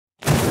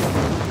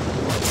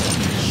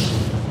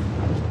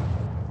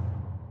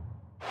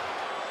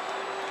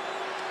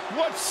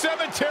What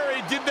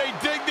cemetery did they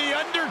dig the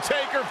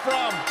Undertaker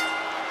from?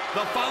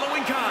 The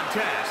following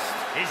contest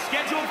is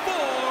scheduled for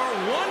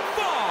one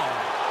fall.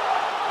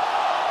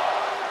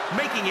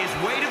 Making his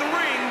way to the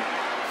ring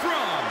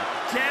from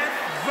Death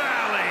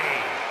Valley,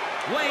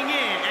 weighing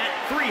in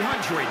at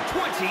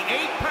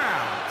 328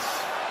 pounds,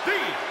 the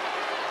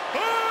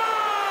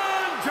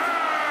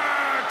Undertaker!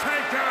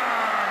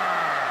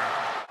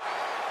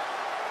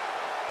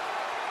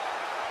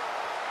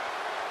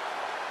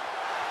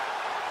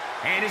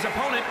 And his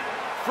opponent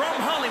from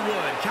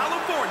Hollywood,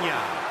 California,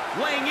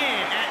 weighing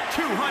in at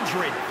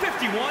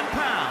 251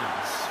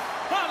 pounds,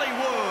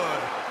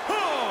 Hollywood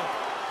Hogan!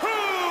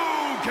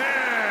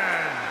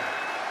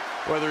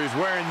 Whether he's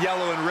wearing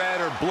yellow and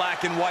red or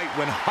black and white,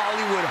 when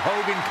Hollywood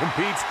Hogan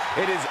competes,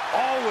 it is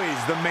always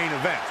the main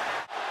event.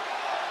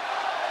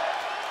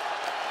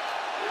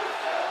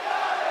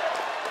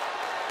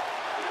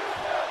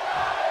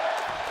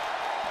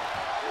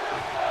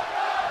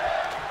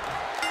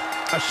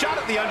 A shot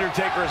at The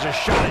Undertaker is a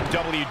shot at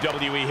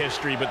WWE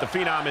history, but the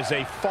Phenom is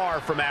a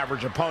far from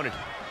average opponent.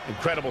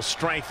 Incredible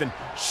strength and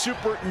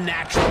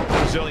supernatural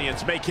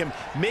resilience make him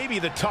maybe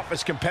the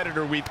toughest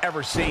competitor we've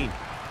ever seen.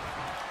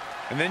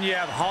 And then you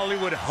have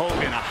Hollywood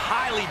Hogan, a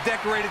highly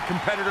decorated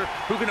competitor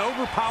who can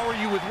overpower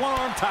you with one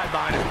arm tied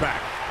behind his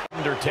back.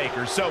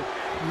 Undertaker. So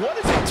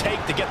what does it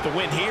take to get the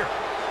win here?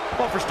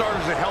 Well, for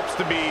starters, it helps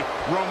to be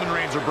Roman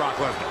Reigns or Brock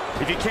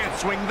Lesnar. If you can't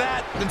swing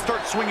that, then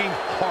start swinging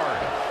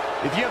hard.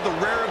 If you have the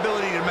rare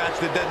ability to match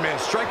the dead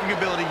man's striking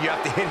ability, you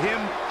have to hit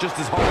him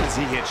just as hard as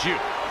he hits you.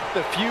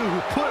 The few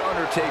who put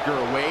Undertaker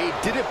away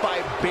did it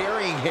by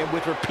burying him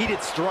with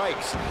repeated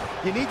strikes.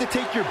 You need to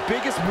take your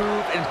biggest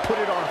move and put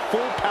it on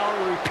full power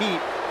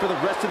repeat for the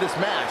rest of this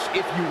match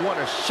if you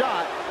want a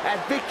shot at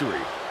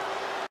victory.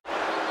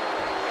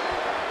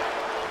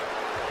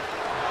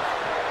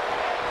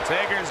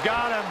 Taker's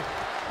got him.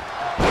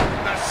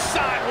 The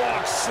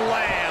sidewalk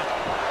slam.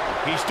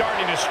 He's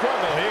starting to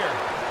struggle here.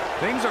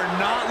 Things are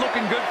not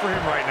looking good for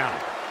him right now.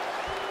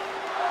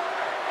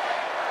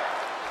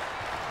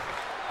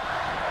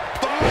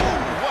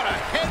 Boom! What a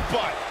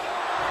headbutt!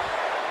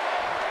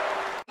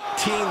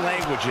 Teen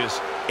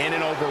languages and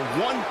in over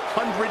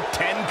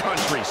 110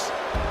 countries.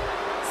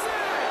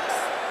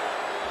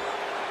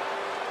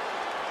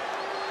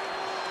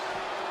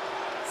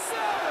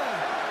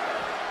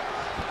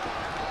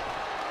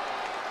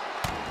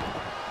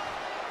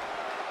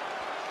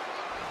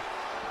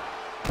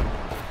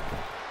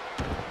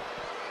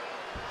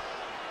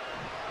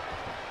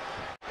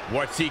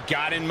 What's he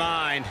got in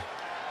mind?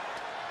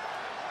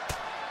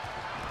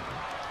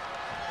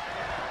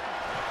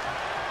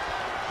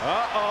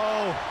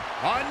 Uh-oh.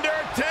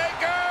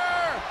 Undertaker!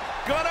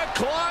 Gonna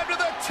climb to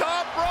the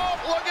top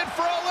rope, looking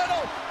for a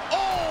little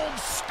old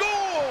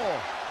school!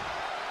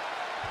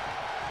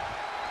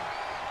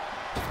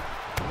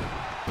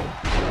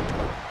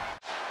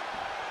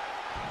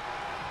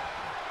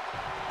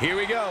 Here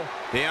we go.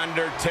 The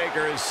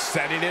Undertaker is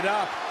setting it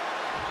up.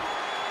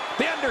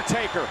 The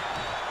Undertaker.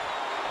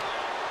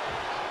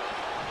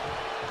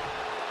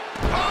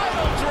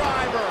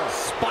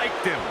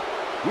 Spiked him.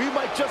 We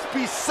might just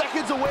be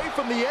seconds away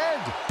from the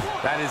end.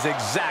 That is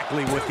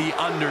exactly what the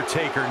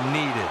Undertaker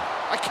needed.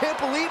 I can't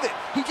believe it.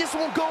 He just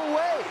won't go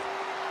away.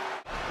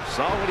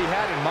 Saw what he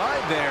had in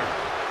mind there.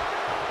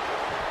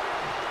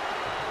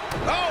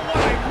 Oh,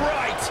 what a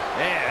right!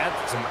 Yeah,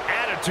 that's some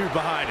attitude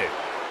behind it.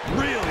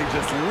 Really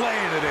just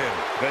laying it in.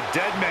 The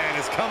dead man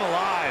has come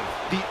alive.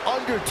 The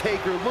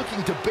Undertaker looking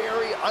to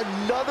bury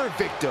another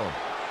victim.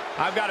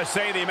 I've got to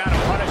say, the amount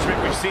of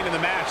punishment we've seen in the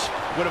match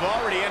would have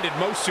already ended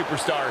most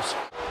superstars.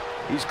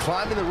 He's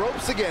climbing the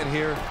ropes again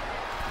here.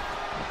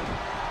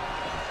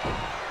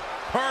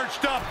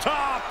 Perched up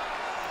top.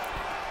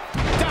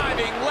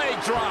 Diving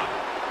leg drop.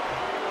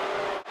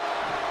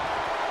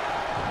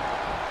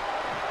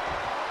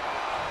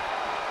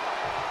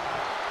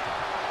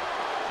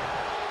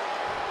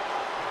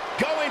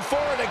 Going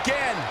for it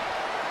again.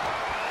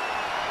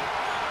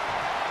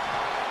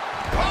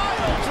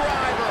 Pile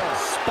driver.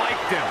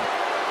 Spiked him.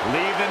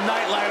 Leave the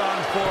nightlight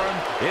on for him.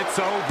 It's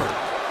over.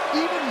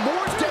 Even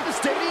more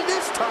devastating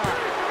this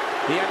time.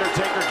 The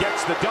Undertaker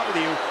gets the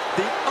W.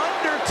 The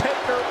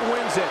Undertaker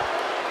wins it.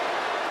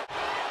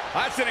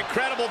 That's an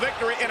incredible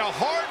victory and a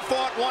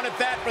hard-fought one at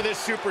that for this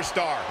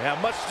superstar.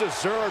 Yeah, much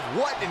deserved.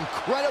 What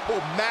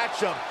incredible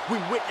matchup we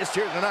witnessed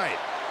here tonight.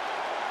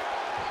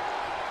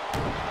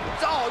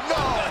 Oh,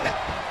 no!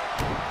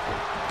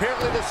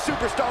 Apparently the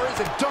superstar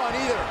isn't done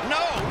either.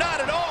 No,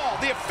 not at all.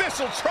 The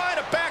official trying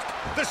to back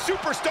the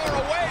superstar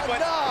away, but...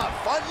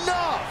 Enough!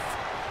 Enough!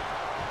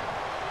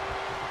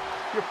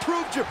 You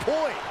proved your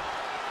point.